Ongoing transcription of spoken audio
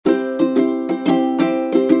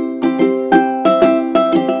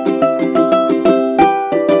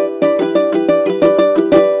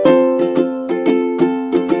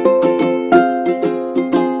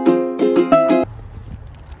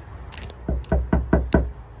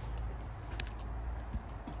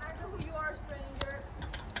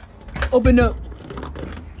Open up.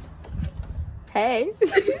 Hey.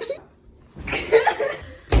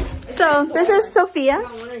 So this is Sophia. I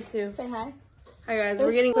wanted to. Say hi. Hi guys,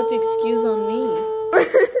 we're getting put the excuse on me.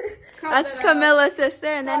 That's Camilla's sister,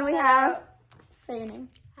 and then we have. Say your name.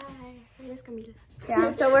 Hi, my name is Camila.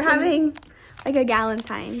 Yeah. So we're having like a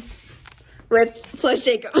Galentine's with plus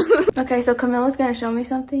Jacob. Okay, so Camilla's gonna show me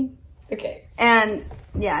something. Okay. And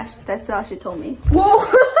yeah, that's all she told me. Whoa!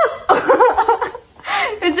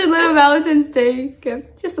 It's a little Valentine's Day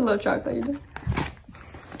gift. Just a little chocolate, you know.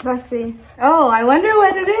 Let's see. Oh, I wonder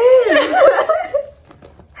what it is.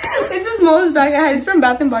 It's the smallest bag I had. It's from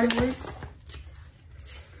Bath and Body Works.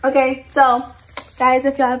 Okay, so guys,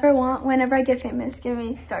 if y'all ever want, whenever I get famous, give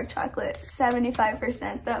me dark chocolate.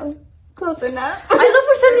 75% though. Close enough. I look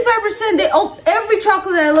for 75%. Every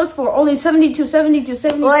chocolate that I look for, only 72, 72,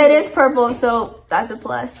 72. Well, it is purple, so that's a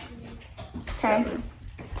plus. Okay.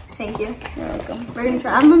 Thank you. You're welcome. We're gonna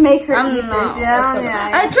try. I'm gonna make her eat this. Yeah.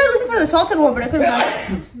 I tried looking for the salted one, but I couldn't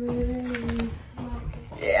find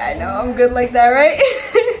it. Yeah, I know. I'm good like that, right?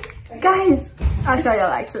 Guys, I'll show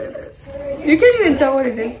y'all actually this. You can't even tell what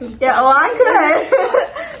it is. Yeah, oh, I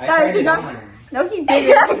could. Guys, you got. No, he didn't.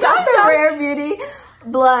 I got the Rare Beauty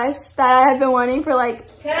blush that I have been wanting for like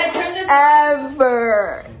Can I turn this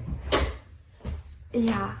ever.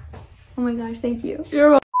 Yeah. Oh my gosh, thank you. You're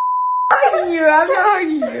welcome. I'm not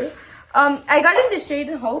hugging you. I got it in the shade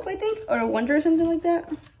Hope, I think, or Wonder or something like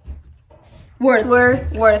that. Worth.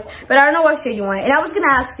 But I don't know what shade you want. And I was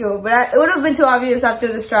gonna ask you, but it would have been too obvious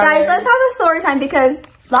after the strawberry. Guys, let's have a story time because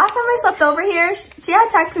last time I slept over here, she had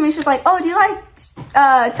texted me. She was like, "Oh, do you like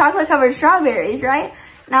chocolate covered strawberries, right?"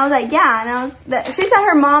 And I was like, "Yeah." And she said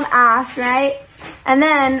her mom asked, right? And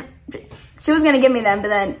then she was gonna give me them, but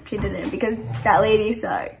then she didn't because that lady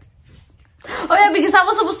sucked. Oh yeah, because I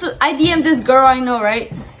was supposed to. I DM'd this girl I know,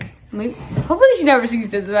 right? Maybe. Hopefully she never sees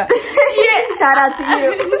this, but shout out to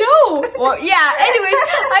you. No. Well, yeah. Anyways,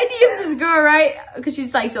 I DM'd this girl, right? Because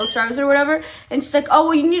she's like sells strawberries or whatever, and she's like, "Oh,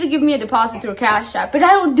 well, you need to give me a deposit through Cash App," but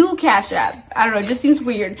I don't do Cash App. I don't know. It just seems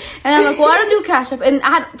weird. And I'm like, "Well, I don't do Cash App," and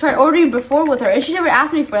I had tried ordering before with her, and she never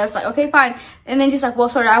asked me for that. It's like, okay, fine. And then she's like, "Well,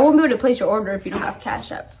 sorry, I won't be able to place your order if you don't have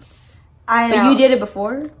Cash App." I know. But you did it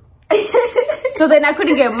before. So then I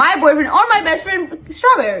couldn't get my boyfriend or my best friend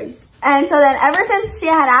strawberries. And so then ever since she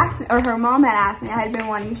had asked me, or her mom had asked me, I had been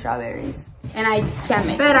wanting strawberries. And I can't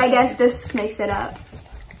make it. But I guess this makes it up.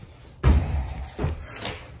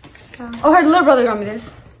 Oh, her little brother got me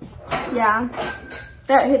this. Yeah.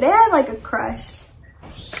 They had like a crush.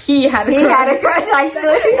 He had a crush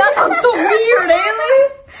actually. That sounds so weird, Haley.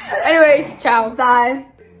 Anyways, ciao. Bye.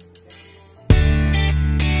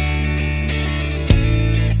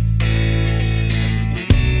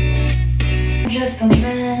 Just a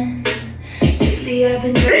man. Lately I've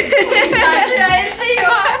been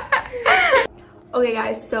Okay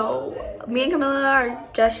guys, so me and Camilla are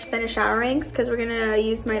just finished showering because we're gonna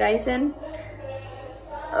use my Dyson.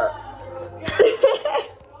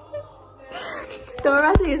 So we're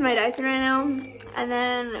about to use my Dyson right now, and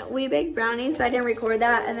then we baked brownies, but I didn't record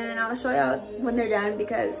that, and then I'll show y'all when they're done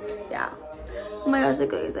because yeah. Oh my gosh,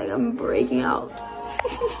 look, it's like I'm breaking out.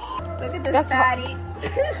 Look at this fatty.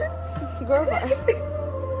 Girl,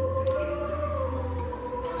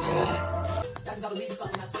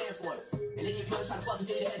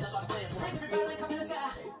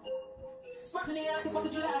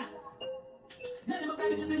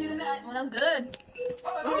 Oh, that was good.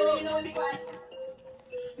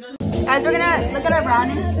 guys, we're gonna look at our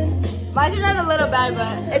brownies. Mine turned out a little bad,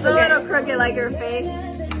 but it's a little crooked like her face.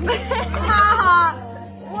 Haha!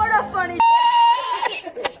 What a funny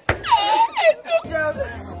joke.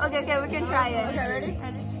 Okay, we can try it. Okay, ready?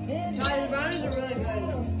 No, the brownies are really good.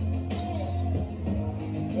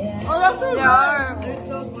 Oh, that's so good. They're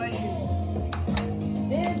so funny.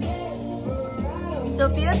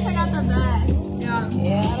 Sophia's turned out the best.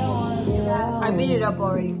 Yeah. I beat it up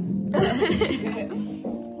already.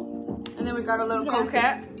 And then we got a little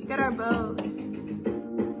coquette. Got our bows.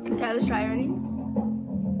 Okay, let's try it. Ready?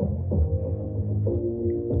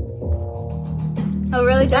 Oh,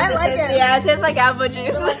 really? I like it. Yeah, it tastes like apple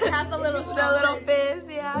juice. Like half the little The little fizz,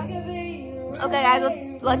 yeah. Okay,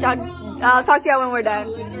 guys, let y'all. I'll talk to y'all when we're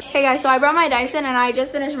done. Hey guys, so I brought my Dyson and I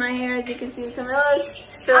just finished my hair. As you can see, Camilla's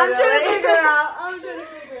struggling. I'm trying to figure out.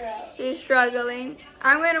 She's struggling.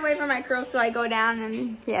 I'm gonna wait for my curls so I go down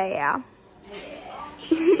and yeah.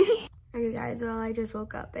 Okay guys, well I just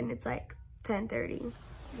woke up and it's like 10:30.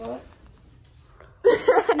 What?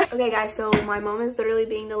 Okay guys, so my mom is literally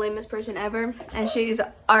being the lamest person ever and she's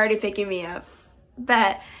already picking me up.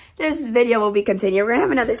 But this video will be continued. We're gonna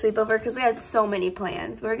have another sleepover because we had so many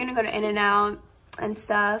plans. We're gonna go to In-N-Out and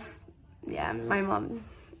stuff. Yeah, my mom.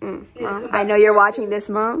 Mom, I know you're watching this,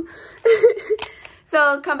 Mom.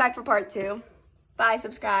 So come back for part 2. Bye,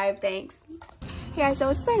 subscribe, thanks. Hey guys, so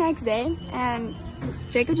it's the next day, and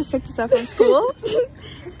Jacob just picked us up from school,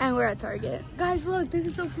 and we're at Target. Guys, look, this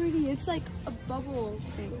is so pretty. It's like a bubble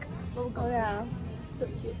thing. Bubble gum. Oh yeah. So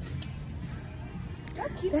cute. How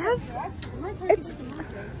cute They have. my Target It's. looking like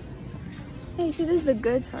this. Hey, see, this is the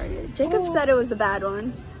good Target. Jacob said it was the bad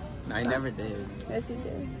one. I never did. Yes, he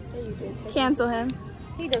did. Yeah, you did. Check Cancel him.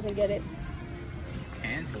 He doesn't get it.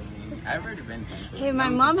 Cancel me. I've already been canceled. Hey, my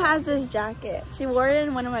mom has this jacket. She wore it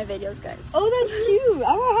in one of my videos, guys. Oh, that's cute.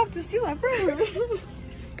 I will have to steal that forever.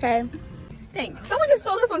 Okay. Dang, someone just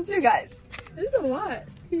stole this one too, guys. There's a lot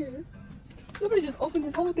here. Somebody just opened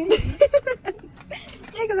this whole thing.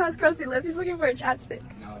 Jacob has crusty lips. He's looking for a chapstick.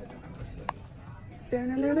 No, I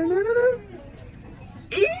don't.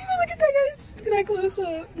 Ew, look at that, guys. Look at that close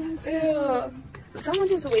up. Ew. Someone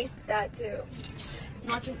just wasted that too.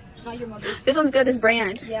 Not your mother's. This one's good, this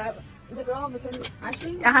brand. Yeah, the girl because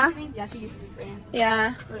Ashley. Uh-huh. Yeah, she uses this brand.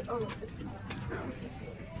 Yeah. But, oh, it's not.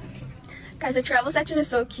 Guys, the travel section is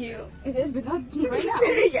so cute. It is, but not right now.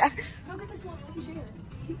 Yeah. Look at this one. We can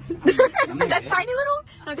share. That tiny little?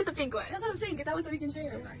 No, get the pink one. That's what I'm saying. Get that one so we can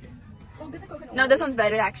share. Oh, get the coconut. No, this one's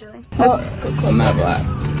better actually. Oh, I'm not black.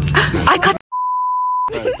 I cut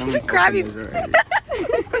It's a crabby.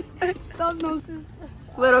 stop noses.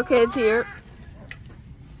 Little kids here.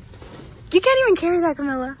 You can't even carry that,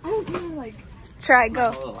 Camilla. I don't care. Like, Try,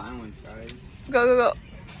 go. Oh, I want to try. Go, go, go.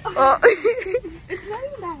 Oh. it's not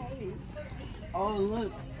even that heavy. Oh,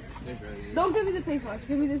 look. They're really good. Don't give me the face wash.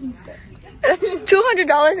 Give me this instead. That's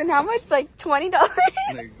 $200 and how much? Like $20?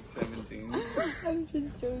 Like 17. I'm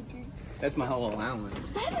just joking. That's my whole allowance.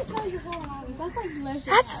 That is not your whole allowance. That's like less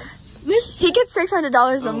than That's he gets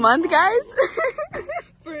 $600 a month, guys.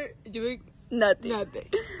 for doing Nothing. nothing.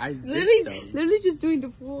 I did Literally just doing the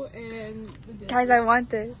pool and the Guys, I want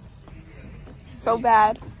this so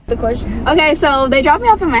bad. The question. Okay, so they dropped me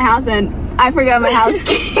off at my house and I forgot my house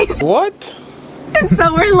keys. What?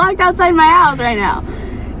 So we're locked outside my house right now.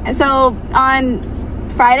 And so on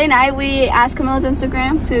Friday night, we asked Camilla's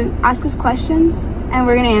Instagram to ask us questions and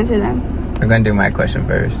we're gonna answer them. I'm gonna do my question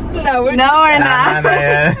first. No, we're No, we're not.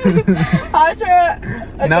 Okay,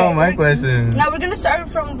 No, my question. Now we're gonna start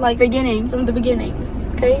from like Beginning. from the beginning,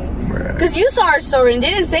 okay? Bruh. Because you saw our story and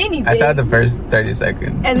didn't say anything. I saw the first 30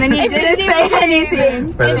 seconds. And then he didn't say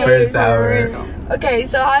anything. For the first hour. Okay,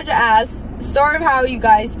 so Haja asked story of how you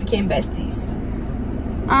guys became besties.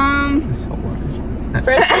 So boring.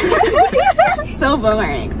 First, So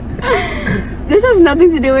boring. This has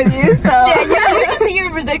nothing to do with you, so. yeah, you're just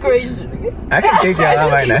here for decoration. I can kick y'all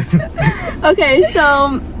out right now. Okay,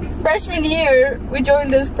 so Freshman year, we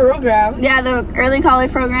joined this program. yeah, the early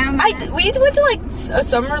college program. We went to like a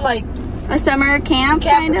summer like A summer camp,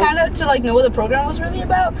 camp kind of. to like know what the program was really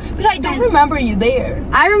about, but I don't remember you there.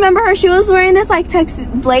 I remember her. She was wearing this like Texas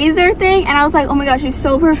blazer thing, and I was like, "Oh my gosh, she's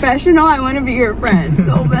so professional. I want to be your friend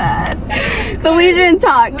so bad." But we didn't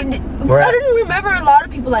talk. I didn't remember a lot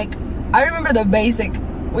of people. Like I remember the basic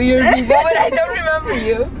weird people, but I don't remember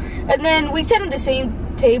you. And then we sat on the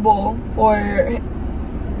same table for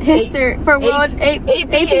History for world AP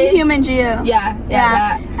Human Geo. yeah.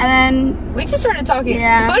 That. And then We just started talking.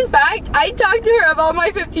 Yeah. Fun fact, I talked to her about my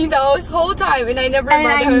 $15 whole time and I never and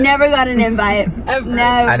invited I her. never got an invite. Ever.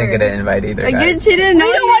 Never. I didn't get an invite either. Like, guys. she didn't know.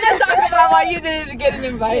 We don't want to talk about why you didn't get an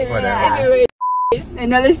invite. Whatever. Anyway.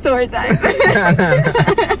 Another story time.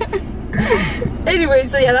 Anyway,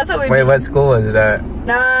 so yeah, that's how we Wait, what school was that?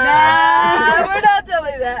 Nah, we're not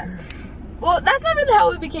telling that. Well, that's not really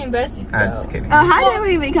how we became besties, though. I'm just kidding. How did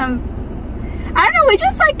we become? I don't know. We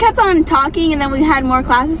just like kept on talking, and then we had more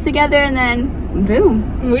classes together, and then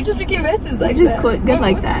boom, We just became besties like we just that. quit good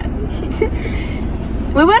like that.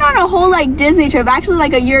 We went on a whole like Disney trip, actually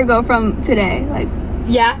like a year ago from today. Like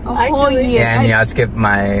Yeah, a actually. whole year. Yeah, and y'all skipped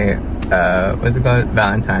my, what's it called?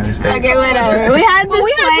 Valentine's Day. Okay, whatever. We had this Well,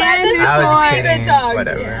 we had planned this I was before we kidding. even talked.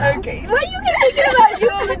 Whatever. Yeah. Okay. Why you get thinking about you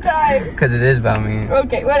all the time? Because it is about me.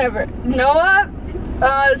 Okay, whatever. Noah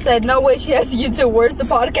said no way she has YouTube. Where's the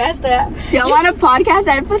podcast at? Do y'all want a podcast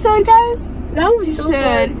episode, guys? That would be so Should.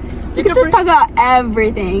 fun. We could just talk about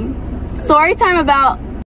everything. Story time about.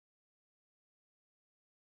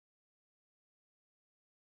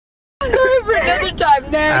 Story for another time. I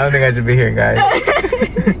don't Next. think I should be here, guys.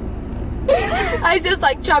 I just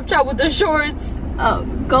like chop with the shorts. Oh,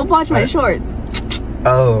 go watch my shorts.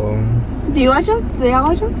 Oh. Do you watch them? Do y'all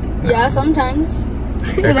watch them? Yeah, sometimes.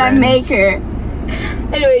 Because I make her.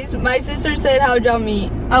 Anyways, my sister said how'd y'all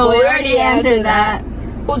meet? Oh, Well, we already answered that.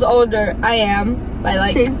 Who's older? I am by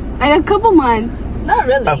like She's like a couple months. Not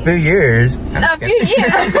really. A few years. A few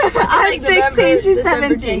years. I'm 16, she's December,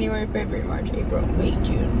 17. January, February, March, April, May,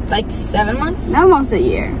 June. Like 7 months? Almost a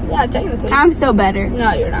year. Yeah, technically. I'm still better.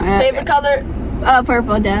 No, you're not. Favorite color?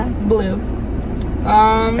 Purple, duh. Blue.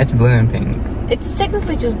 It's blue and pink. It's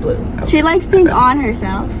technically just blue. She likes pink on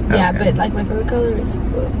herself. Yeah, Okay. but like my favorite color is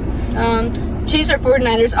blue. Chiefs or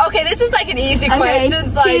 49ers? Okay, this is like an easy question.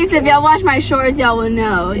 It's Chiefs, like, if y'all watch my shorts, y'all will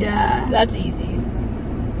know. yeah, Duh. that's easy.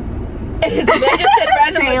 So they just said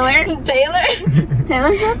random. Taylor.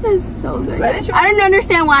 Taylor Swift is so good. Why did you- I don't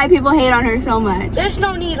understand why people hate on her so much. There's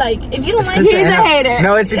no need, like, if you don't like He's a hater.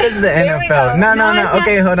 No, it's because of the Here we NFL. go. No. it's not.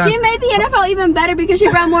 Okay, hold on. She made the NFL even better because she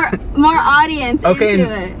brought more audience Okay,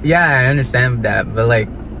 into it. yeah, I understand that, but like,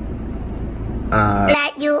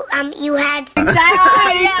 That you had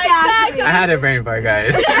Exactly. I had a brain fart,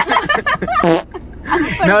 guys.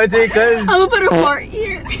 No, it's because I'm gonna put a fart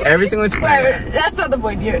here. every single Whatever, that's not the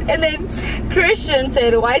point here. And then Christian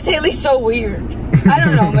said, why is Haley so weird? I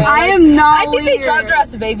don't know, man. I am not I think they weird. dropped her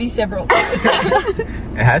as a baby several times.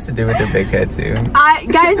 it has to do with the big head too. Guys,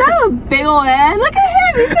 I have a big old head. Look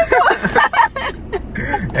at him. He's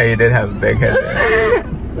so Yeah, you did have a big head there.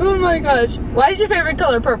 Oh my gosh. Why is your favorite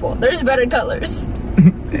color purple? There's better colors.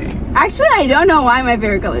 Actually, I don't know why my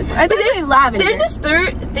favorite color is. I think it's lavender. There's this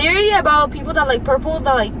theory about people that like purple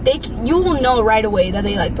that like you will know right away that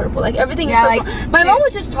they like purple. Like everything is purple. like, my mom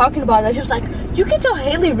was just talking about that. She was like, you can tell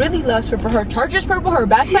Haley really loves purple. Her charger's purple, her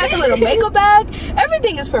backpack, a little makeup bag,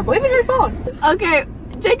 everything is purple, even her phone. Okay,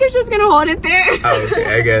 Jacob's just gonna hold it there. Oh,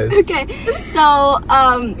 okay, I guess. Okay, so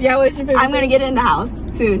Yeah, what's your favorite? I'm gonna get in the house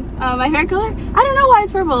soon. My favorite color? I don't know why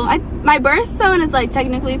it's purple. My birthstone is like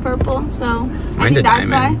technically purple, so I Mine's think a that's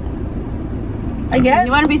diamond. why. I guess.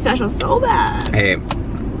 You want to be special so bad. Hey,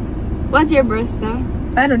 What's your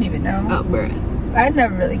birthstone? I don't even know. Oh, bruh. I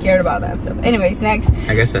never really cared about that stuff. Anyways, next.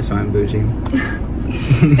 I guess that's why I'm bougie.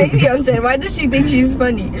 Davion said, why does she think she's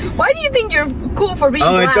funny? Why do you think you're cool for being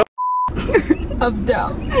black? Of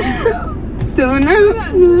down. Don't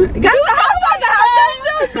know. Guys, Talk about the halftime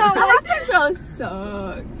show. the halftime show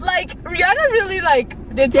sucked. Like Rihanna really like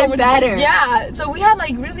did so Did much better. Yeah, so we had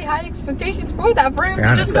like really high expectations for that for him Rihanna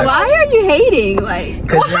to just go sucks. out. Why are you hating? Like,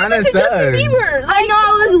 Because What happened Rihanna to Justin sucks. Bieber? I Like, know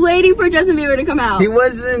I was waiting for Justin Bieber to come out. He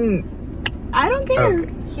wasn't. I don't care.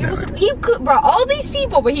 Okay. he could brought all these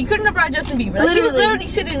people, but he couldn't have brought Justin Bieber. Like, he was Literally. literally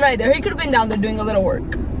sitting right there. He could have been down there doing a little work.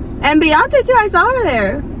 And Beyonce too. I saw her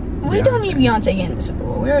there. We don't need Beyonce again in the Super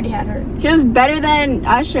Bowl. We already had her. She was better than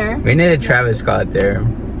Usher. We needed Travis Scott there.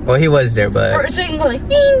 Well, he was there, Or but so you can go like,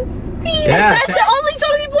 fiend, fiend. Yeah. That's the only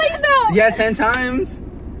song he plays now. yeah, 10 times.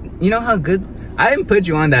 You know how good. I didn't put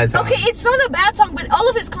you on that song. Okay, it's not a bad song, but all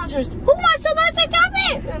of his concerts, who wants to listen to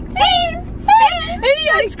me? And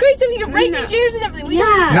he likes great so he can break the chairs and everything. We don't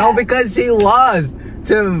Yeah. have No, that. because he lost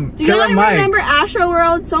to Do you Killer not Mike. remember Astro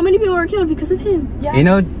World? So many people were killed because of him. Yeah. You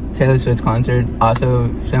know Taylor Swift's concert also.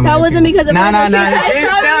 That wasn't because of No, her. no, no. She-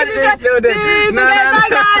 It still did. Dude, No, okay, no, bye,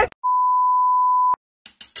 no. guys.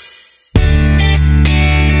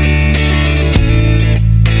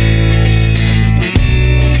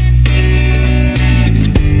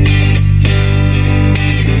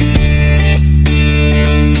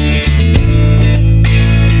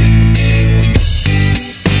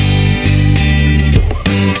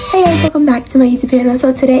 Hey guys, welcome back to my YouTube channel.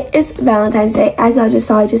 So today is Valentine's Day. As y'all just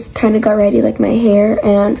saw, I just kind of got ready, like my hair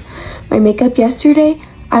and my makeup yesterday.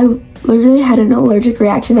 I literally had an allergic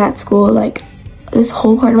reaction at school. Like this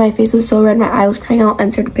whole part of my face was so red, my eye was crying. I'll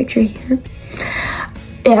insert a picture here.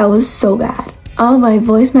 Yeah, it was so bad. My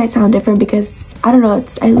voice might sound different because I don't know.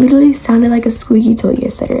 I literally sounded like a squeaky toy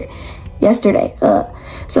yesterday.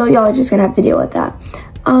 So y'all are just gonna have to deal with that.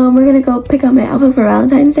 We're gonna go pick up my outfit for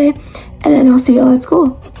Valentine's Day, and then I'll see y'all at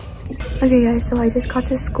school. Okay guys, so I just got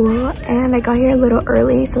to school and I got here a little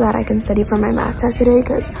early so that I can study for my math test today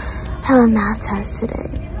because I have a math test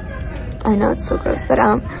today. I know it's so gross, but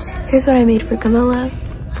here's what I made for Camilla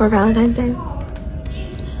for Valentine's Day.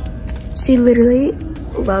 She literally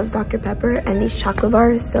loves Dr. Pepper and these chocolate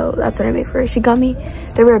bars, so that's what I made for her. She got me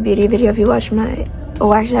the Rare Beauty video. If you watch my,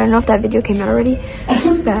 oh actually I don't know if that video came out already,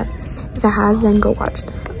 but if it has, then go watch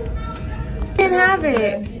that. I didn't have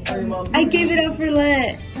it. I gave it up for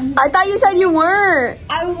Lit. I thought you said you weren't.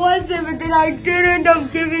 I wasn't, but then I did end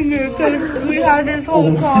up giving it because we had this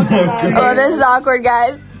whole talk about it. Oh, this is awkward,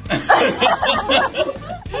 guys.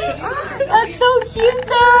 That's so cute,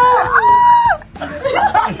 though.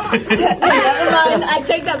 Never mind, I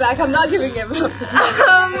take that back. I'm not giving it. Me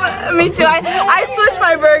too. I switched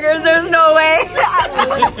my burgers. There's no way.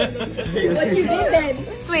 What you did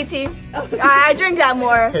then? Sweet tea. I drink that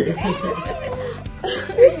more.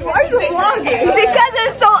 Why are you vlogging? Because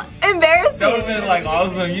it's so embarrassing. That would have been like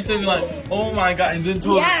awesome. You should be like, oh my god, and then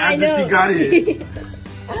told her after she got it.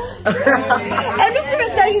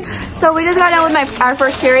 So we just got done with our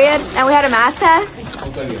first period, and we had a math test.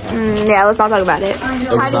 Yeah, let's not talk about it.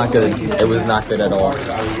 It was not good. It was not good at all.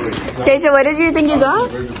 Deja, what did you think you got?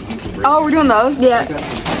 Oh, we're doing those? Yeah.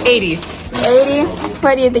 80. 80?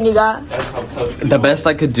 What do you think you got? The best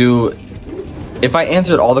I could do, if I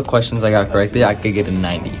answered all the questions I got correctly, I could get a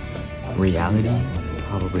 90. Reality,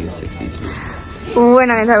 probably a 62. We're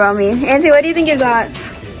not gonna talk about me. Nancy, what do you think you got?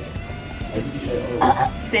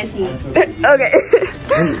 50. Okay.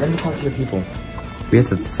 Let me talk to your people. We have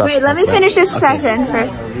to stop. Wait, let me finish this session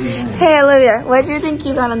first. Hey, Olivia, what do you think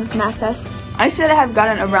you got on this math test? I should have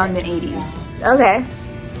gotten around an 80. Okay.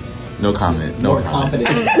 No comment. No comment.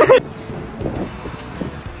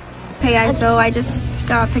 Hey guys, so I just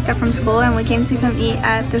got picked up from school and we came to come eat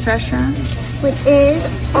at this restaurant. Which is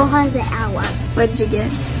hojas de agua. What did you get?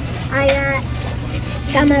 I got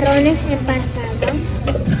camarones empasados.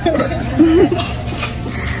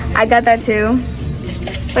 I got that too.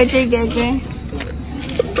 What did you get, Jay?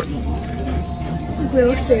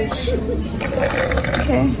 Grilled fish.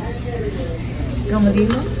 Okay.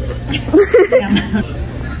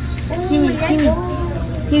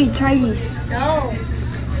 Here, try these. No.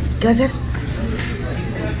 ¿Qué va a hacer?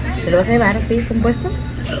 ¿Se lo vas a llevar así compuesto?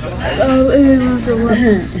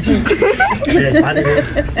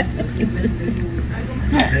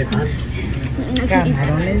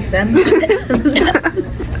 Camarones santos.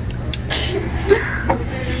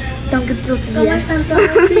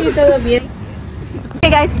 Sí, todo bien. Hey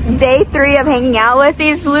guys, day 3 of hanging out with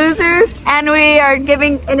these losers, and we are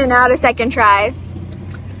giving In-N-Out a second try.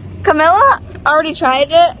 Camilla already tried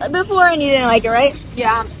it before and you didn't like it, right?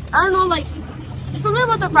 Yeah. I don't know, like, something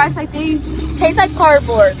about the fries, like, they Tastes like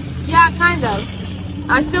cardboard. yeah, kind of.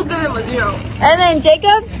 I still give them a 0. And then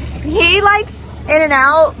Jacob, he likes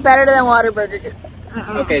In-N-Out better than Whataburger.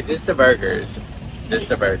 Okay, just the burgers. Just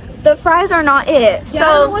the burger. The fries are not it. Yeah,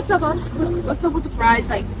 I don't know So what's up with the fries.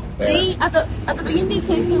 Like, they at the beginning they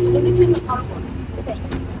taste good, but then they taste like cardboard.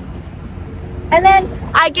 and then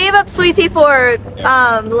I gave up sweet tea for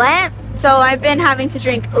Lent, so I've been having to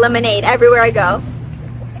drink lemonade everywhere I go.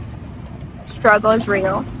 Struggle is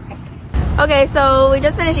real. Okay, so we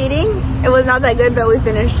just finished eating. It was not that good, but we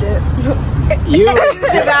finished it. You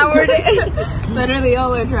Devoured it. Literally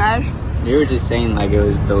all the trash. you were just saying like it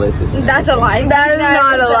was delicious. That's a lie. That is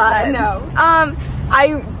not a lie. No.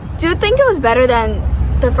 I do think it was better than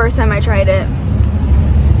the first time I tried it.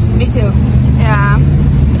 Me too. Yeah.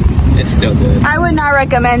 It's still good. I would not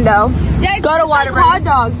recommend though. Yeah, Go to it's like Whataburger. hot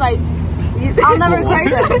dogs. Like, I'll never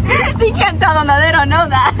crave them. You can't tell them that, they don't know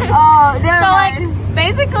that. Oh, they're So like,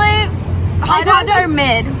 basically, hot dogs are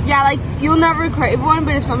mid. yeah, like you'll never crave one,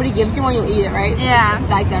 but if somebody gives you one, you'll eat it, right? Yeah.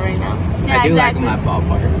 It's like that right now. Yeah, I do exactly. like my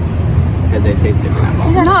ballparks because they taste different at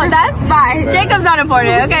ballparks. No, that's bye. Jacob's not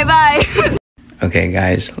important. Okay, bye. Okay,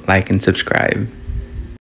 guys, like and subscribe.